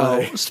into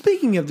LA.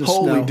 Speaking of the snow,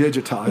 wholly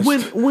digitized.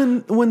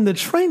 When the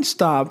train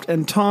stopped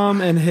and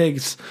Tom and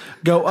Higgs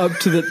go up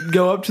to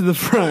the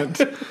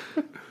front,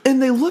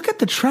 and they look at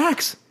the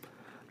tracks,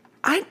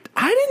 I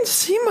didn't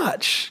see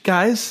much,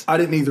 guys. I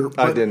didn't either.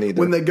 I didn't either.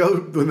 When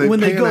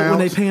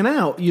they pan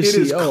out, you it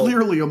see is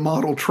clearly a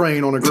model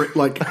train on a great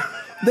like.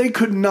 They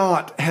could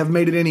not have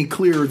made it any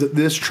clearer that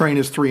this train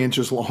is 3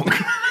 inches long.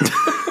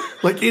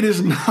 Like, it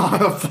is not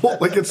a full,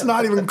 like, it's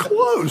not even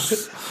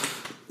close.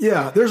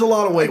 Yeah, there's a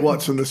lot of wait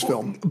what's in this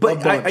film.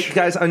 But,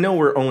 guys, I know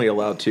we're only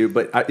allowed to,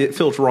 but it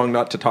feels wrong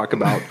not to talk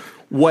about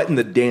what in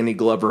the Danny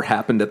Glover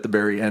happened at the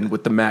very end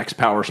with the Max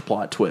Powers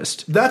plot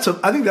twist. I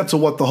think that's a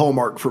what the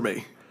hallmark for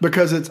me.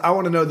 Because I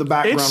want to know the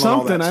background it's on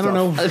all that something,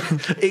 stuff. I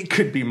don't know. It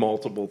could be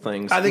multiple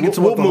things. I think it's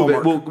we'll what the move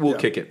hallmark. it. We'll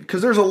kick it.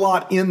 Because there's a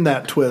lot in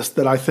that twist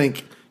that I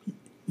think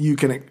you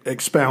can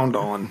expound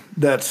on.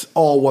 That's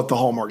all what the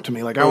hallmark to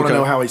me. Like, I want to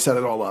know how he set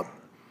it all up.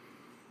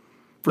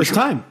 It's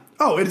time.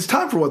 Oh, it is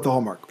time for what the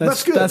hallmark.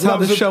 That's good. That's how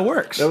this show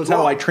works. That was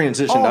how I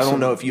transitioned. Awesome. I don't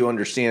know if you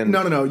understand.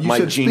 No. You my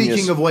said genius.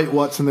 speaking of wait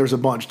what's, and there's a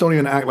bunch. Don't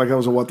even act like that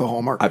was a what the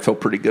hallmark. I felt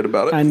pretty good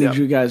about it. I need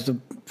you guys to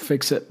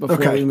fix it before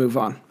we move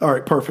on. All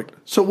right, perfect.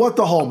 So what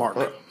the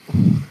hallmark?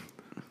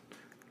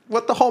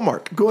 What the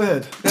hallmark? Go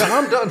ahead. Yeah,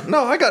 I'm done.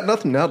 No, I got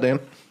nothing now, Dan.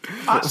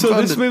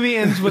 So this movie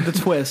ends with a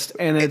twist,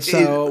 and it's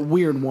a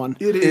weird one.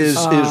 It Is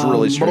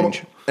really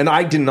strange, and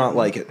I did not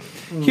like it.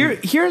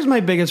 Here's my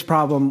biggest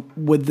problem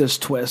with this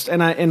twist,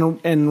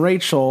 and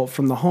Rachel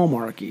from the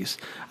Hallmarkies,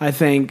 I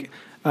think,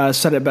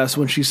 said it best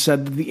when she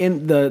said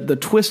that the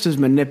twist is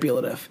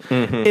manipulative.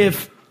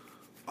 Mm-hmm.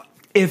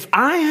 If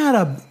I had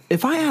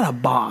a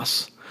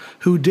boss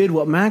who did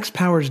what Max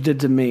Powers did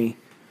to me,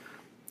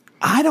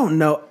 I don't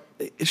know.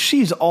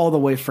 She's all the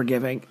way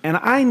forgiving, and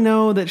I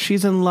know that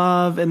she's in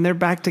love and they're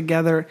back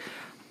together.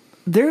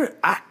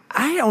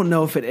 I don't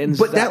know if it ends,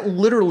 but that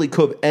literally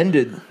could have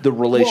ended the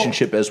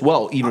relationship as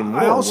well. Even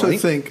more. I also right?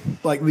 think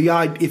like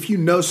if you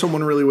know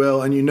someone really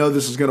well and you know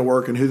this is going to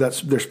work and who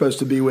they're supposed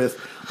to be with,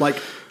 like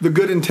the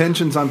good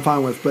intentions, I'm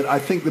fine with. But I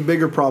think the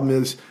bigger problem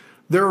is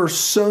there are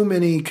so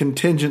many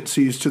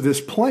contingencies to this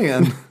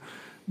plan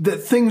that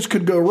things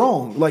could go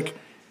wrong. Like.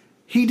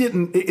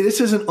 This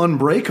isn't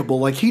Unbreakable.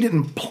 Like, he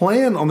didn't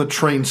plan on the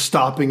train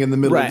stopping in the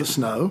middle of the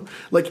snow.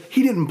 Like,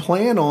 he didn't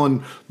plan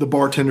on the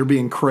bartender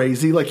being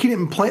crazy. Like, he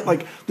didn't plan,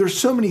 like, there's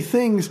so many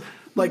things,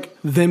 like.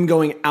 Them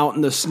going out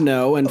in the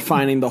snow and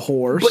finding the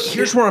horse. But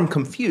here's where I'm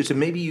confused, and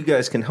maybe you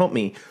guys can help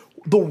me.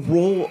 The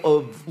role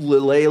of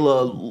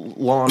Layla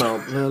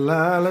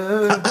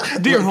Lana.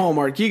 Dear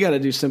Hallmark, you got to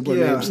do simpler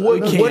names.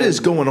 What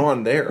is going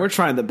on there? We're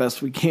trying the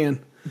best we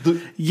can.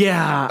 This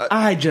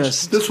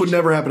would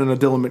never happen in a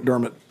Dylan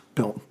McDermott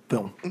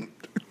film.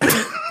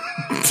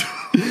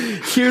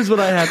 Here's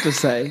what I have to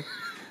say.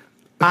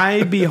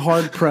 I'd be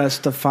hard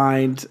pressed to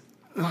find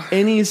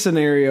any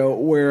scenario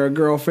where a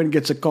girlfriend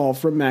gets a call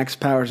from Max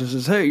Powers and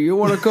says, "Hey, you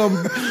want to come?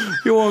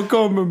 You want to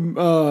come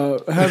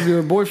and have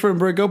your boyfriend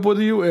break up with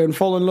you and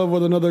fall in love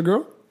with another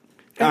girl?"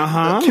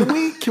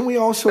 Can we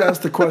also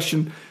ask the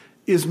question?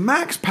 Is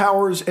Max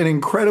Powers an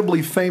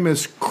incredibly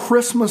famous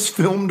Christmas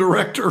film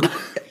director?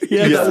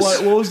 Yes.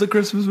 What was the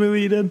Christmas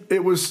movie he did?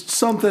 It was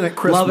something at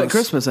Christmas. Love at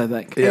Christmas, I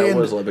think. Yeah, it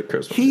was Love at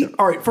Christmas.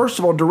 All right, first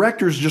of all,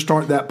 directors just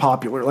aren't that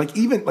popular. Like,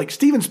 even like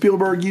Steven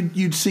Spielberg,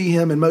 you'd see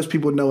him and most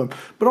people would know him.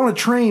 But on a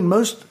train,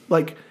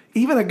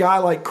 even a guy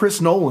like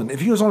Chris Nolan,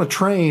 if he was on a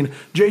train,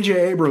 J.J.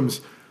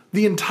 Abrams,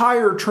 the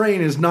entire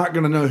train is not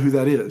going to know who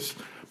that is.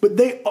 But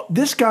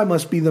this guy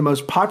must be the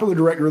most popular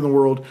director in the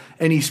world,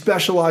 and he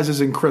specializes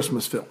in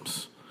Christmas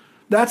films.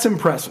 That's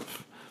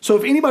impressive. So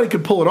if anybody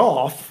could pull it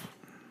off,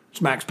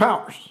 it's Max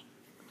Powers.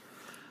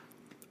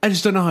 I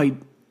just don't know how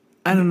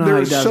I don't know. There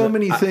how are he does so it.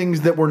 many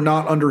things that were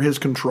not under his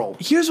control.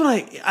 Here's what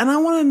I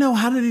want to know: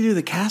 how did he do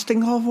the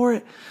casting call for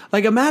it?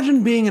 Like,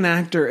 imagine being an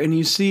actor and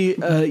you see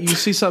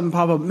something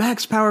pop up,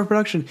 Max Power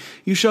Production.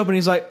 You show up and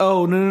he's like,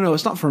 "Oh no,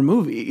 it's not for a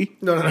movie.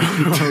 No.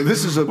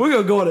 This is We're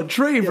gonna go on a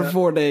train for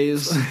 4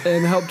 days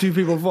and help 2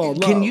 people fall in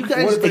love." Can you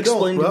guys What if they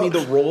explain don't? to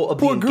me the role of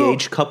the Poor girl.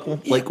 engaged couple?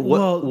 Like,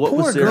 what poor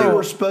was They their...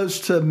 were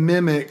supposed to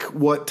mimic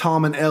what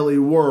Tom and Ellie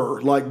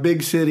were, like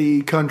big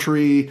city,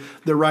 country.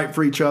 They're right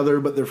for each other,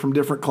 but they're from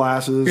different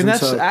classes. And that's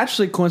so,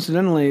 actually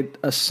coincidentally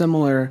a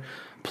similar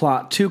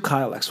plot to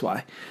Kyle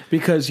XY,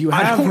 because you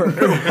have I don't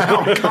her. know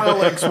how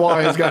Kyle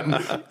XY has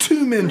gotten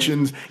 2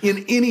 mentions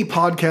in any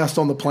podcast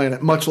on the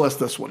planet, much less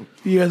this one.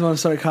 You guys want to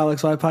start a Kyle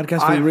XY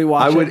podcast? We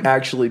rewatch I it. would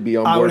actually be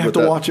on board I would have with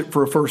to that. watch it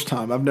for a first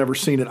time. I've never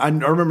seen it. I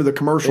remember the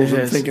commercials It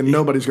and is. thinking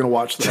nobody's going to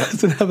watch that.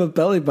 Doesn't have a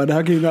belly button.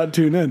 How can you not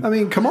tune in? I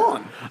mean, come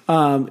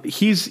on.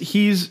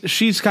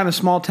 She's kind of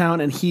small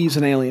town and he's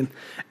an alien,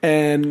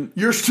 and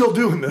You're still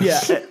doing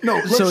this. Yeah. No,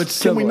 So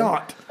it's can we similar.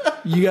 not?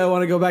 you guys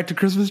want to go back to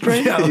Christmas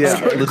Train? Yeah, Yeah,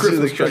 go to let's do the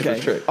Christmas Train.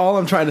 Christmas Train. All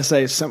I'm trying to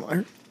say is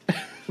similar.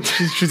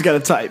 she's got a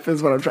type,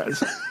 is what I'm trying to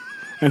say,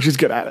 and she's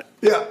good at it.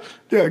 Yeah,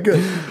 good.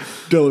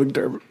 Dylan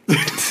McDermott.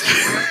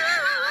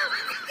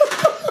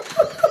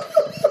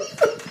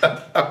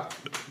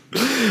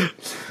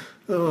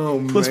 Oh,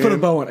 man. Let's put a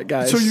bow on it,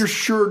 guys. So you're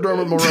sure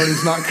Dermot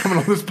Mulroney's not coming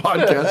on this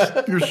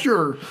podcast? You're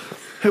sure?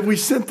 Have we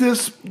sent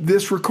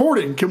this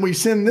recording? Can we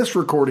send this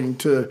recording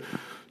to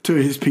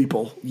his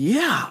people?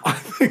 yeah. I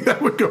think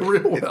that would go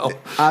real well.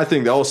 I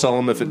think they'll sell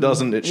them. If it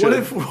doesn't, it should.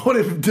 What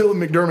if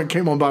Dylan McDermott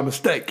came on by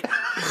mistake? Guys,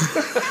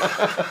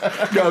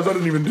 I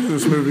didn't even do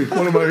this movie.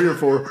 What am I here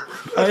for?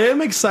 I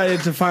am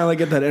excited to finally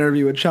get that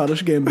interview with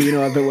Childish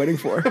Gambino I've been waiting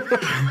for.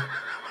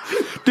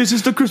 This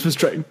is the Christmas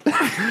Train.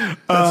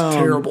 That's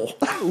terrible.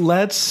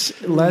 Let's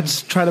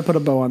try to put a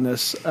bow on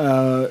this.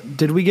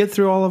 Did we get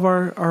through all of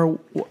our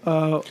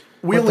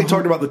We only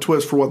talked about the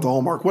twist for What the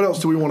Hallmark. What else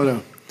do we want to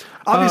know?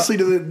 Obviously,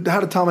 how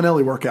did Tom and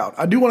Ellie work out?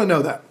 I do want to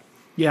know that.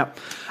 Yeah.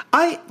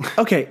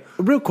 Okay,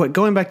 real quick,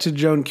 going back to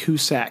Joan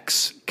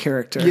Cusack's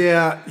character.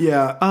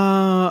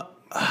 Yeah.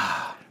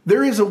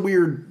 There is a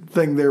weird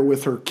thing there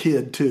with her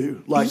kid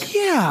too. Like,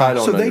 Yeah. I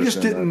don't so they just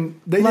understand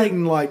didn't. They Like,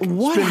 didn't like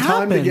what spend time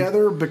happened?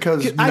 together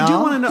because I do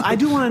want to know. I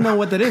do want to know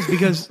what that is,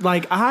 because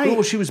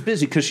Well, she was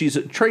busy because she's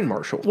a train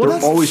marshal. They're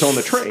that's- always on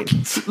the train.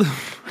 that's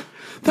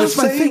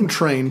the my same thing.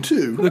 train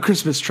too. The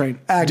Christmas Train,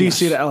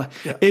 Agnes. DC to LA.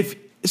 Yeah. If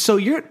so,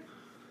 you're.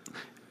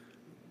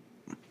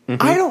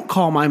 I don't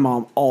call my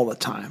mom all the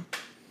time.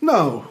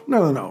 No.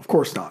 Of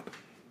course not.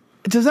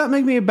 Does that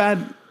make me a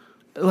bad?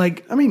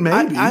 Like, I mean,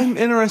 maybe. I'm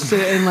interested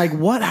in like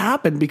what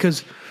happened,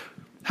 because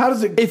How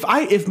does it? if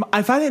I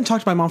didn't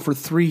talk to my mom for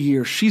 3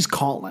 years, she's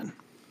calling.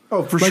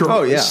 Oh, for Like, sure.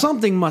 Oh, yeah.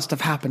 something must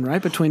have happened,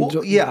 right? Between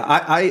Well, yeah,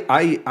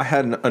 I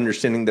had an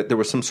understanding that there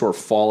was some sort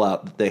of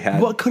fallout that they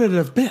had. what could it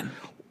have been?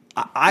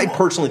 I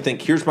personally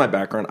think, here's my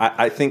background.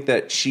 I think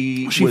that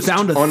she was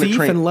Found a on the thief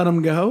train. and let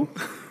him go.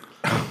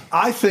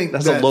 I think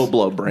That's a that low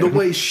blow, Brandon. The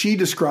way she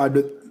described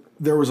it,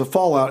 there was a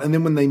fallout, and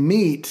then when they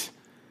meet,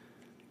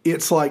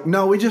 it's like,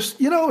 no, we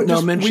just,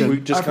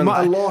 mention.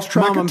 I lost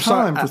track Mom, of I'm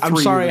sorry. time for 3 I'm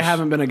sorry, years. I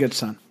haven't been a good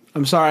son.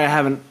 I'm sorry, I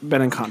haven't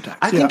been in contact.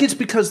 I think Yeah. it's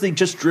because they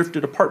just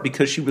drifted apart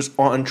because she was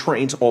on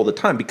trains all the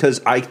time.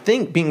 Because I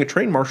think being a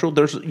train marshal,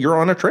 you're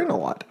on a train a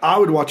lot. I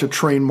would watch a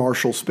Train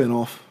Marshal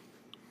spinoff.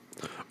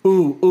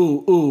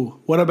 Ooh.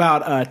 What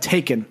about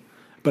Taken,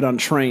 but on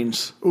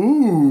trains?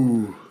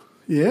 Ooh,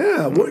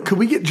 yeah. What, could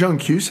we get Joan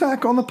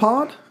Cusack on the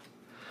pod?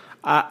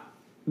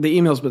 The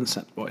email's been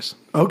sent, boys.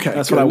 Okay,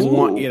 That's what I good.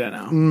 want you to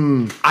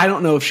know. I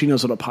don't know if she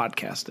knows what a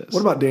podcast is. What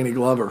about Danny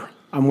Glover?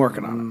 I'm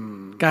working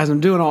on it, guys.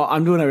 I'm doing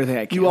everything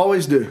I can. You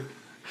always do.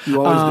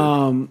 You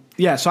always do.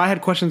 Yeah, so I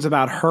had questions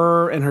about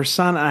her and her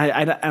son.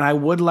 And I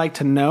would like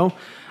to know.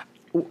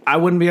 I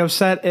wouldn't be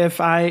upset if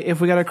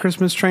we got a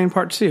Christmas Train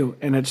Part 2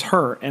 and it's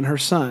her and her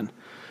son,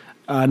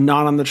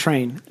 not on the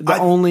train. The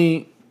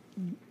only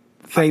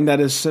thing that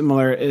is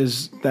similar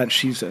is that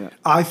she's in it.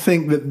 I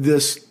think that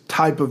this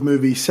type of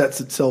movie sets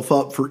itself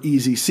up for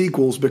easy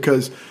sequels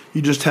because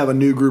you just have a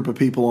new group of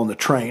people on the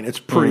train. It's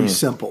pretty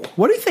simple.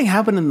 What do you think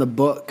happened in the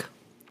book?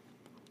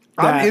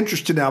 I'm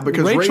interested now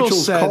because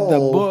Rachel's said call the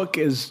book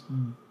is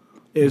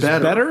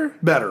better.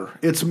 Better.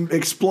 It's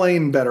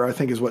explained better, I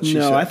think, is what she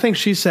said. No, I think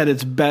she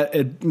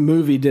said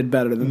movie did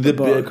better than the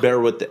book. Bear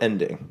with the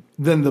ending.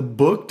 Than the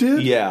book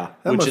did? Yeah,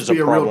 That which must is a be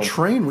a real problem.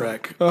 train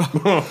wreck.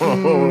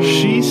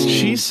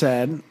 She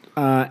said,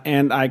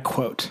 and I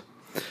quote,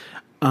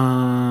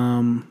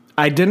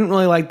 I didn't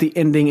really like the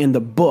ending in the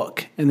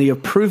book, and the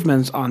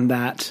improvements on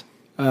that,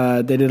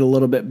 they did a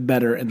little bit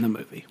better in the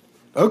movie.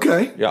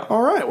 Okay. Yeah.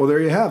 All right. Well, there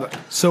you have it.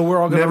 So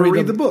we're all going to Never read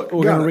read the book.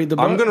 We're Got going to it. read the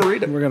book. I'm gonna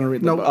read it. We're going to read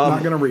the No, book. I'm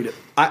not going to read it.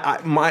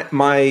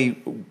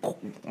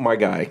 My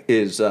guy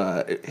is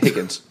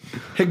Higgins.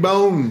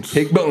 Higbones.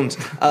 Big Bones.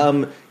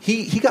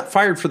 He got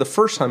fired for the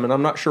first time, and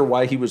I'm not sure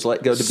why he was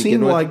let go to begin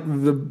Seemed with. like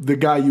the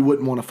guy you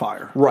wouldn't want to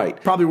fire.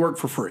 Right. Probably worked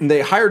for free. And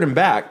they hired him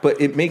back,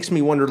 but it makes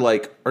me wonder,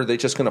 like, are they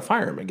just going to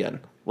fire him again?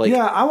 Like,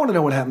 Yeah, I want to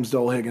know what happens to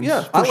old Higgins.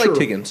 yeah, for I liked sure.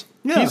 Higgins.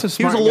 Yeah. He's a He was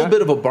smart a little guy.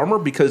 bit of a bummer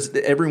because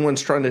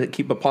everyone's trying to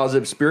keep a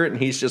positive spirit,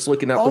 and he's just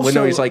looking out the Also,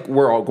 window. He's like,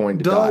 "We're all going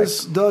to die."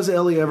 Does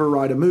Ellie ever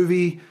write a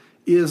movie?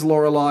 Is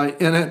Lorelai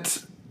in it?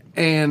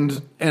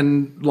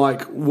 And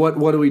like, what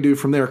do we do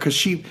from there?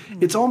 Because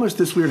it's almost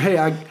this weird. Hey,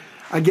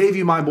 I gave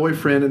you my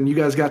boyfriend, and you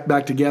guys got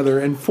back together,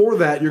 and for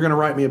that, you're going to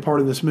write me a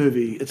part in this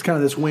movie. It's kind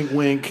of this wink,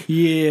 wink,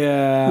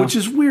 Yeah. which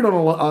is weird on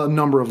a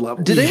number of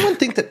levels. Did anyone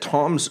think that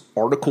Tom's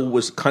article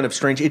was kind of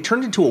strange? It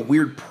turned into a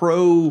weird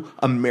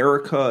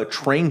pro-America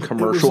train It was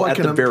commercial like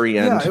at the very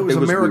end. Yeah, it was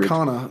weird.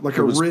 Americana, like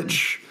a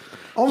rich.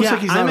 Almost Yeah, like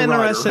he's not a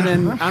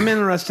writer. I'm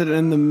interested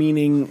in the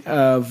meaning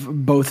of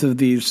both of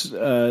these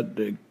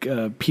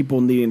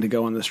people needing to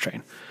go on this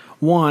train.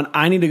 One,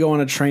 I need to go on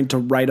a train to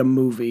write a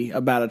movie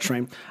about a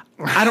train.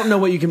 I don't know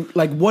what you can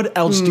like. What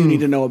else do you need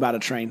to know about a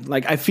train?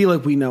 Like, I feel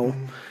like we know.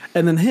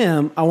 And then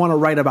him, I want to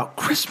write about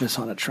Christmas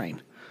on a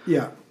train.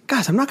 Yeah.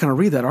 Guys, I'm not going to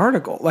read that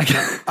article. Like,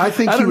 I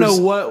think I don't know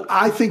what.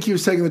 I think he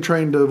was taking the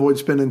train to avoid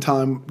spending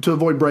time, to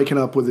avoid breaking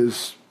up with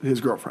his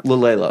girlfriend.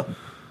 Lalela.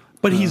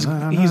 But he's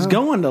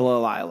going to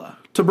Delilah.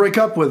 To break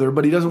up with her,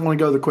 but he doesn't want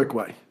to go the quick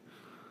way.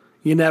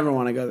 You never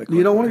want to go the.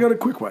 You don't want to go the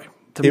quick way.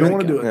 You don't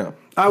want to do it. Yeah.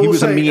 I He will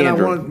was a say, and I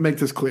meander. want to make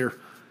this clear.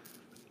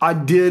 I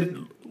did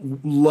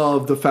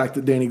love the fact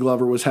that Danny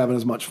Glover was having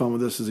as much fun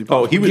with this as he Oh,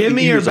 possibly. he was. Give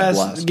me he your was a best.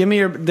 blast. Give me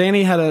your.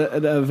 Danny had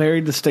a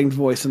very distinct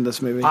voice in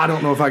this movie. I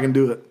don't know if I can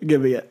do it.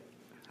 Give me it.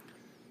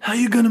 How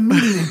you going to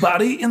meet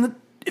anybody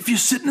if you're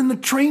sitting in the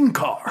train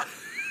car?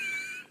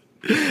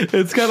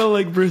 It's kind of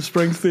like Bruce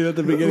Springsteen at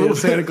the beginning of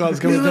Santa Claus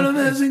coming down.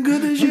 isn't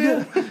good this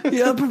year.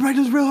 Yeah, but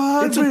practice real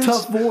hard. It's a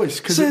tough voice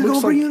because it Santa's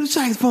looks gonna bring like you the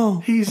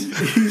saxophone.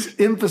 he's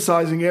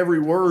emphasizing every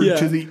word Yeah.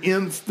 to the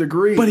nth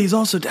degree. But he's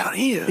also down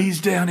here.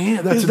 He's down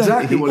here. That's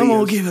exactly what I'm he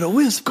gonna is. give it a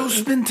whisper. Go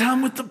spend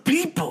time with the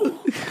people.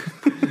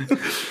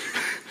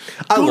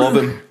 I love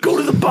him. Go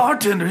to the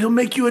bartender. He'll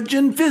make you a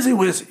gin fizzy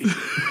wizzy.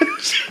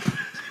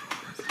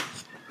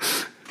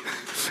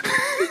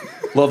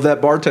 Love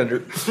that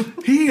bartender.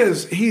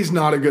 He's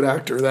not a good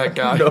actor, that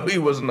guy. No, he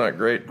was not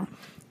great.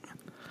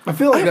 I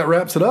feel like that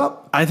wraps it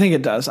up. I think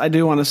it does. I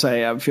do want to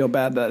say I feel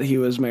bad that he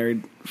was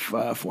married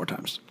 4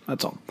 times.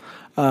 That's all.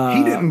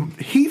 He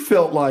didn't. He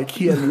felt like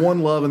he had one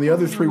love, and the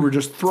other 3 were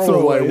just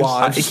throwaway Throwaways.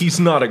 wives. He's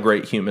not a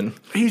great human.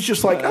 He's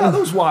just like,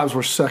 those wives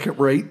were second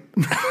rate.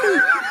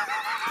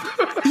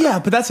 Yeah,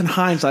 but that's in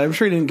hindsight. I'm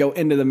sure he didn't go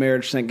into the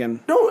marriage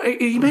thinking. No,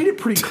 he made it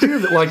pretty clear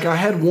that like I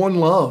had one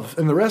love,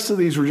 and the rest of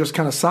these were just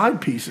kind of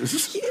side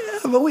pieces. Yeah,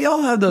 but we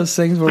all have those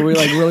things where we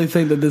like really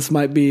think that this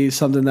might be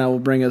something that will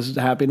bring us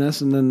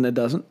happiness, and then it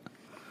doesn't.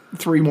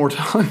 3 more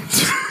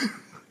times.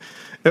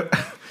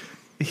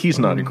 He's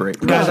not a great.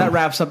 Guys, that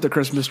wraps up the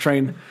Christmas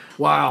train.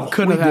 Wow,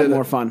 Couldn't we have had did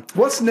more it. fun.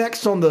 What's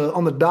next on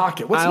the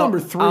docket? What's number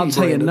 3? I'll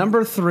tell you, Brandon?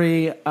 number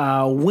 3,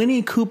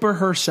 Winnie Cooper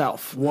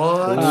herself.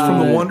 What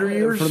from the Wonder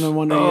Years? From the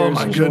Wonder oh Years.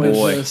 my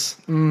goodness.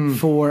 goodness!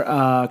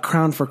 For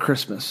Crown for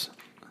Christmas.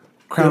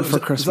 Crown for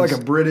Christmas. It's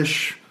like a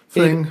British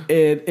thing.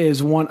 It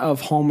is one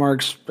of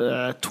Hallmark's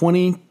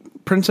 20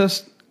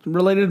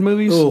 princess-related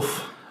movies.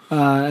 Oof.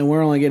 And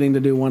we're only getting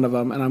to do one of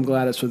them, and I'm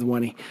glad it's with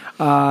Winnie.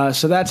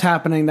 So that's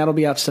happening. That'll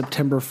be out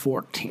September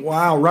 14th.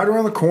 Wow, right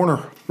around the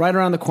corner. Right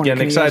around the corner.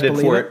 Getting Can you guys excited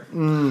believe for it?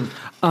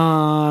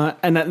 it.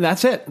 And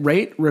that's it.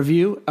 Rate,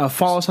 review,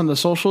 follow us on the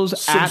socials at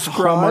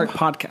Subscribe. Hallmark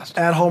Podcast.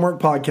 At Hallmark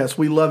Podcast.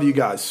 We love you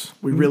guys.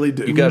 We really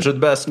do. You guys are the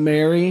best.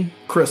 Merry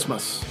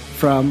Christmas.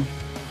 from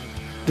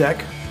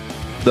Deck.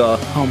 The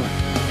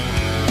Hallmark.